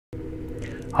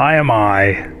I am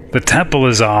I. The temple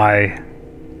is I,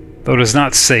 though it is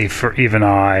not safe for even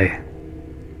I.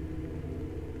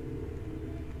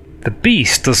 The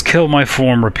beast does kill my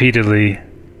form repeatedly.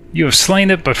 You have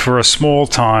slain it but for a small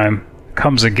time. It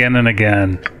comes again and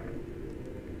again.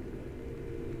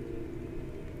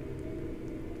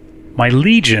 My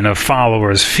legion of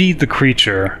followers feed the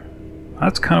creature.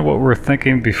 That's kind of what we were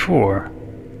thinking before.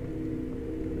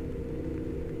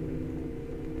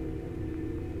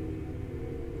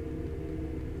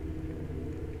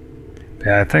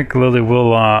 Yeah, I think Lilly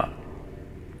will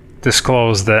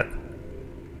disclose that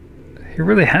he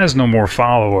really has no more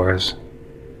followers.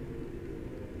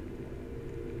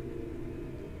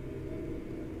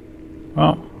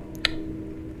 Well,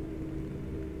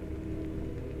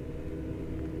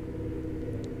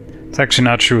 it's actually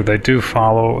not true. They do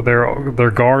follow. They're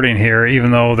guarding here,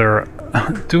 even though they're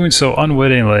doing so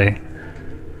unwittingly.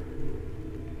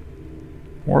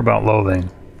 More about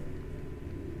loathing.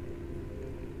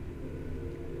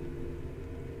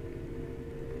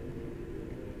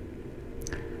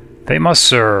 They must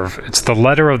serve. It's the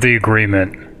letter of the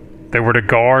agreement. They were to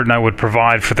guard and I would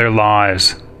provide for their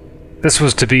lives. This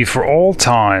was to be for all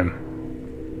time.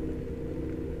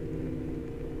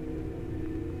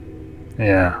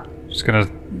 Yeah, just gonna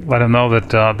let him know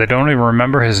that they don't even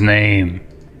remember his name.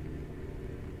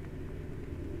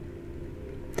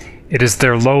 It is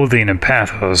their loathing and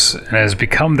pathos, and has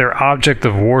become their object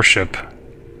of worship.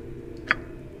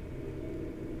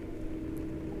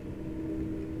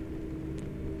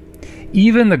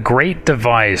 Even the great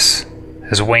device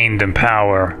has waned in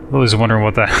power. Lily's wondering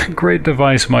what that great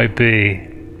device might be.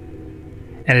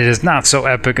 And it is not so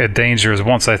epic a danger as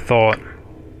once I thought.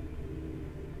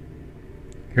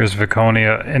 Here's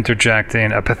Viconia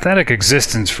interjecting, a pathetic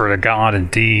existence for a god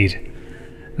indeed.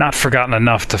 Not forgotten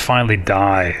enough to finally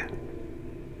die.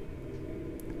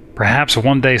 Perhaps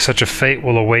one day such a fate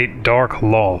will await dark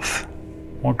Loth.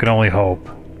 One can only hope.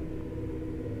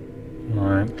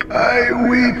 Alright. I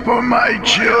weep for my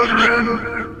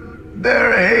children.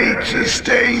 Their hate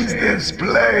sustains this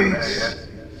place.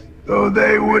 Though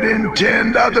they would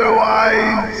intend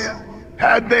otherwise,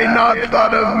 had they not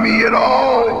thought of me at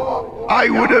all, I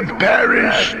would have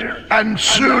perished, and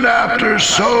soon after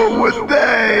so would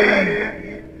they.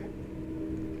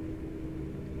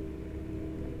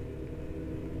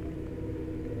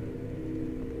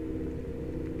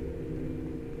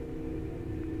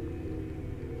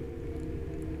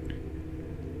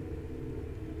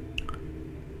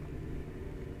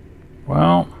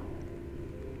 Well,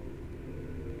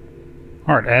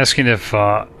 alright, asking if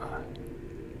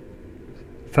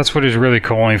that's what he's really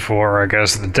calling for, I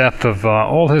guess, the death of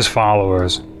all his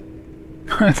followers.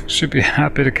 I think should be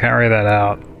happy to carry that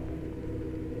out.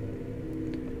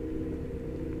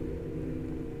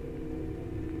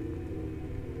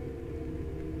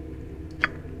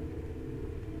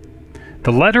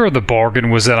 The letter of the bargain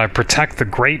was that I protect the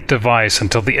great device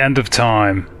until the end of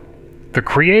time. The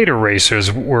creator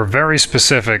racers were very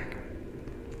specific.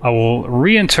 I will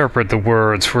reinterpret the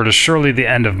words, for it is surely the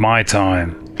end of my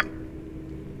time.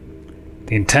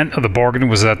 The intent of the bargain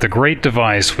was that the great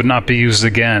device would not be used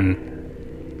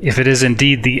again. If it is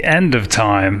indeed the end of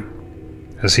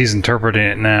time, as he's interpreting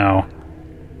it now,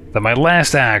 that my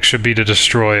last act should be to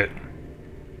destroy it.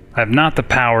 I have not the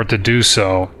power to do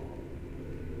so.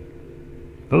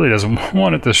 Lily doesn't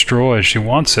want it destroyed, she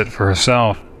wants it for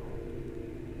herself.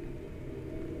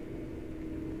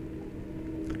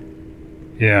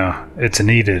 Yeah, it's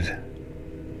needed.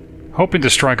 Hoping to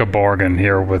strike a bargain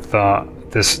here with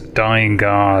this dying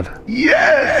god.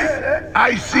 Yes!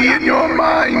 I see in your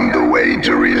mind the way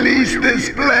to release this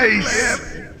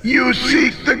place. You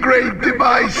seek the great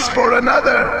device for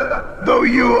another, though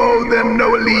you owe them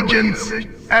no allegiance,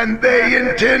 and they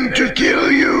intend to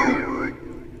kill you.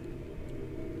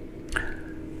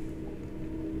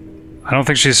 I don't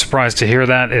think she's surprised to hear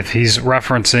that if he's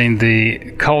referencing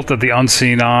the cult of the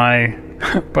unseen eye,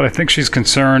 but I think she's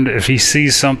concerned if he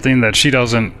sees something that she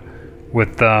doesn't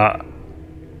with the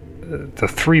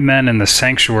three men in the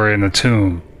sanctuary in the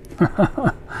tomb.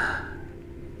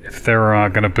 If they're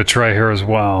going to betray her as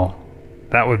well,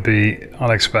 that would be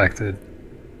unexpected.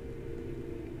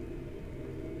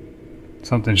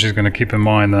 Something she's going to keep in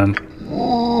mind then.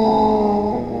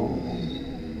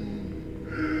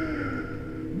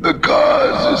 The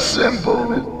cause is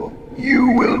simple.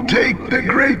 You will take the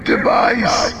great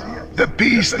device, the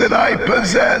piece that I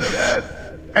possess,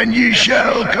 and ye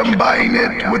shall combine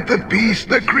it with the piece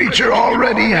the creature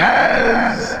already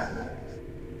has.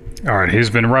 Alright,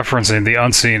 he's been referencing the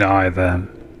unseen eye then.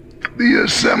 The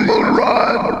assembled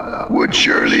rod would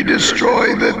surely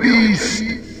destroy the beast.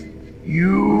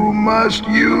 You must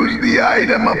use the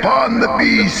item upon the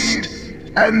beast,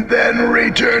 and then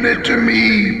return it to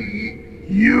me.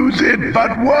 Use it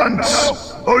but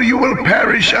once, or you will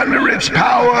perish under its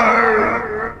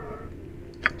power.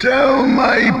 Tell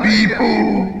my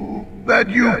people that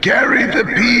you carry the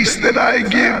piece that I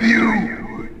give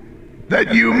you,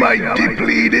 that you might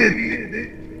deplete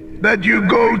it, that you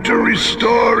go to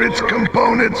restore its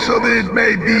components so that it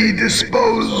may be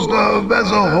disposed of as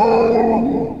a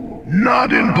whole,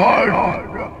 not in part.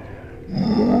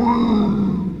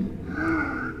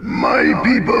 My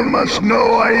people must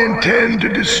know I intend to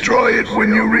destroy it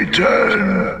when you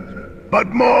return. But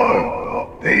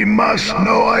more, they must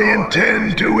know I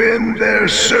intend to end their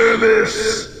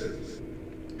service.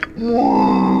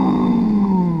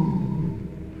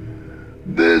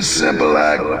 This simple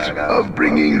act of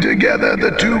bringing together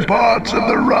the two parts of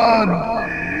the rod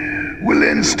will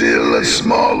instill a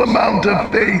small amount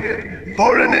of faith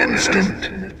for an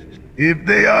instant. If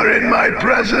they are in my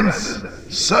presence,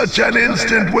 such an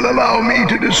instant will allow me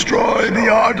to destroy the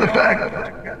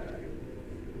artifact.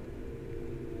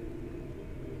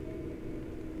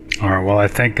 Alright, well I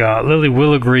think Lilly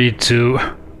will agree to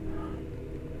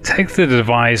take the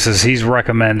device as he's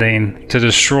recommending to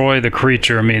destroy the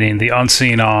creature, meaning the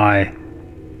unseen eye.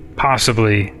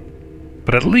 Possibly.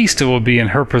 But at least it will be in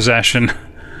her possession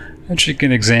and she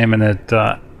can examine it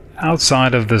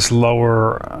outside of this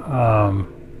lower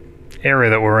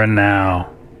area that we're in now.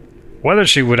 Whether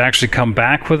she would actually come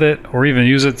back with it or even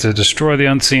use it to destroy the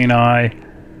unseen eye,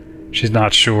 she's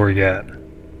not sure yet.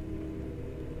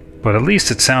 But at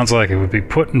least it sounds like it would be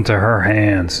put into her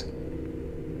hands.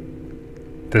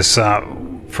 This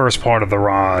first part of the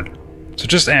rod. So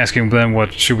just asking then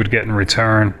what she would get in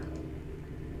return.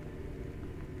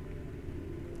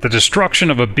 The destruction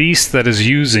of a beast that is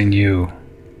using you.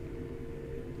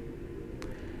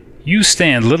 You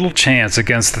stand little chance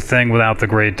against the thing without the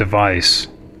great device.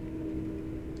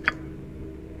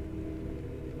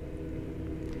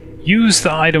 Use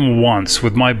the item once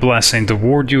with my blessing to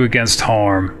ward you against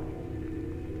harm.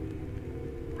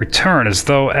 Return as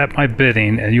though at my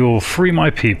bidding, and you will free my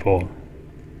people.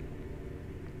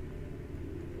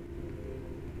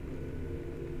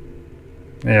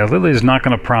 Yeah, Lilly's not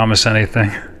going to promise anything.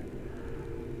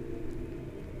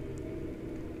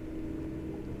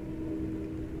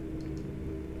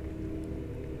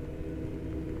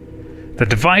 The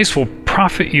device will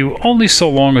profit you only so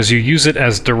long as you use it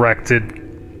as directed.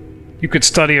 You could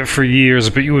study it for years,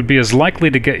 but you would be as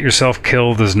likely to get yourself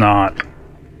killed as not.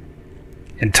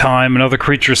 In time, another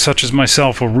creature such as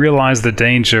myself will realize the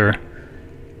danger.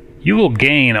 You will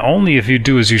gain only if you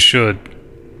do as you should.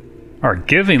 Or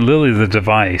giving Lilly the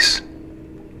device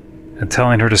and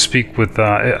telling her to speak with,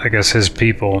 I guess, his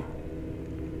people.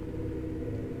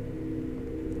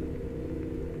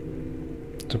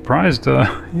 Surprised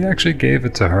he actually gave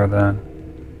it to her then.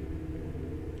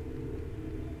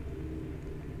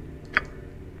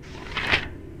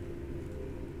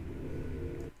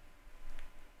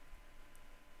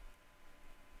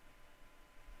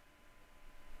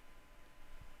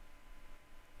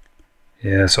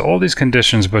 Yeah, so all these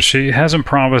conditions, but she hasn't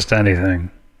promised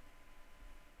anything.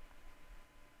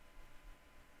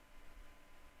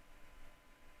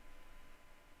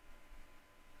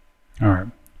 Alright,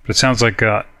 but it sounds like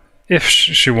if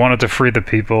she wanted to free the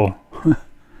people,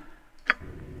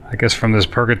 I guess from this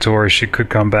purgatory she could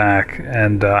come back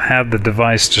and have the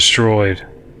device destroyed.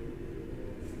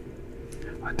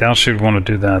 I doubt she'd want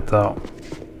to do that though.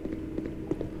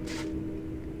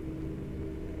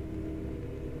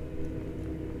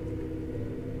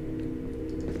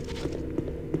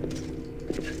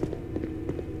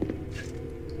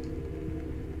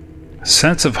 A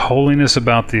sense of holiness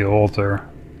about the altar.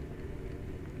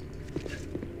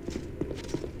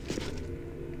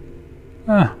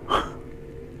 Let's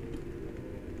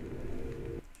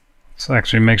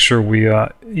actually make sure we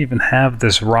even have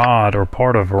this rod or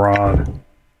part of rod.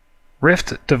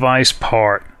 Rift device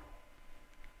part.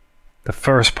 The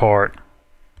first part.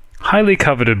 Highly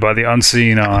coveted by the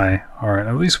unseen eye. Alright,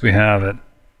 at least we have it.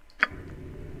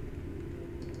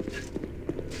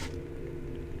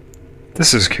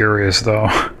 This is curious though.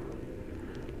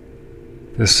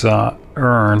 This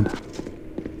urn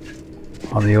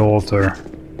on the altar.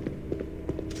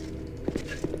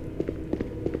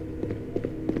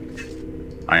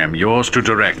 I am yours to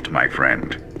direct, my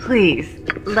friend. Please,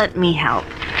 let me help.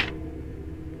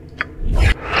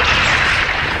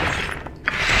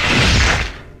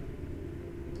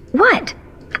 What?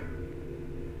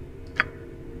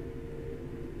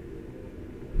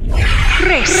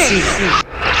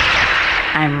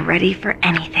 I'm ready for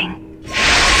anything.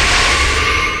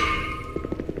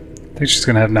 think she's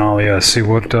gonna have Nalia see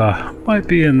what might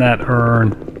be in that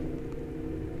urn.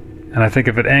 And I think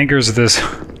if it angers this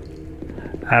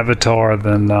avatar,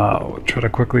 then we'll try to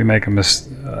quickly make an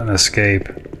escape.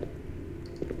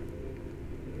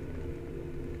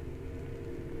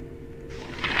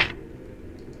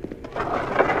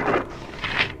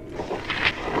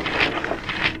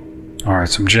 Alright,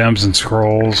 some gems and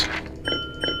scrolls.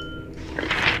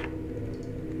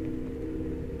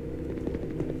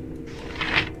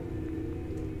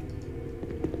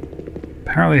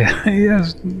 Apparently, he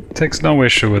takes no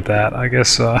issue with that. I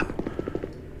guess,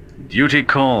 Duty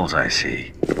calls, I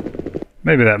see.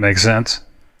 maybe that makes sense.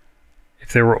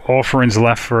 If there were offerings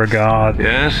left for a god.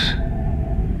 Yes?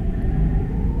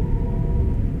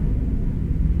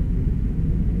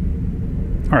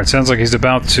 Alright, sounds like he's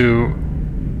about to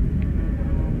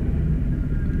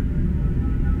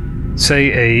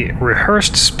say a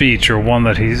rehearsed speech, or one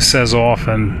that he says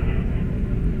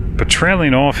often, but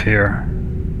trailing off here.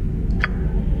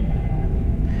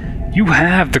 You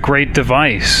have the great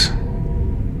device.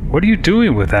 What are you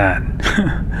doing with that?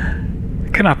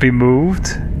 It cannot be moved.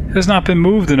 It has not been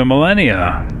moved in a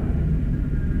millennia.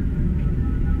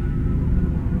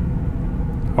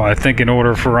 Well, I think in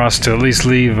order for us to at least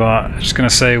leave, I'm just going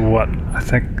to say what I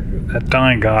think that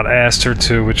dying god asked her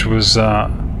to, which was, yeah,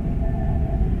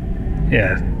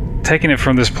 taking it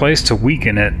from this place to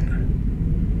weaken it.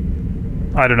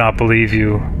 I do not believe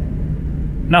you.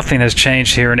 Nothing has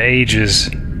changed here in ages.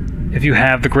 If you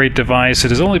have the great device,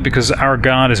 it is only because our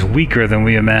god is weaker than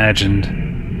we imagined.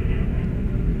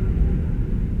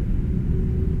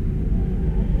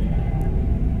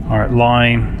 Alright,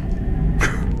 lying.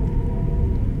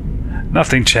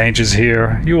 Nothing changes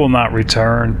here. You will not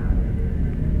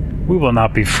return. We will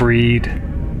not be freed.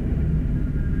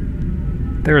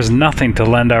 There is nothing to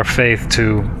lend our faith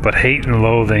to but hate and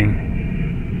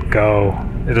loathing. Go.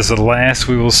 It is the last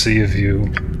we will see of you.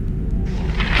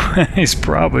 He's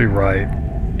probably right.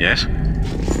 Yes?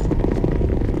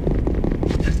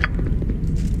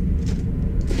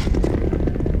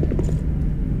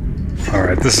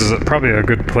 Alright, this is probably a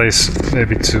good place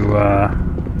maybe to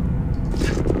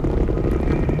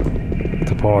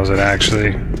pause it,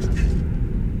 actually.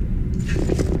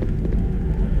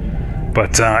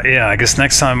 But yeah, I guess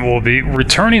next time we'll be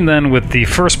returning then with the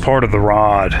first part of the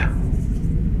rod.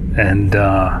 And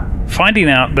finding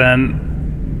out then,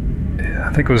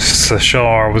 I think it was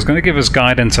Sashar, was going to give us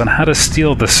guidance on how to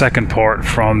steal the second part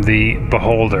from the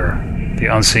Beholder, the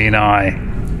Unseen Eye.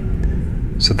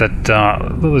 So that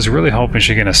Lily's really hoping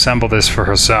she can assemble this for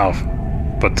herself.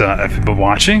 But if you've been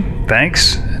watching,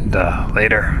 thanks, and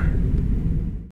later.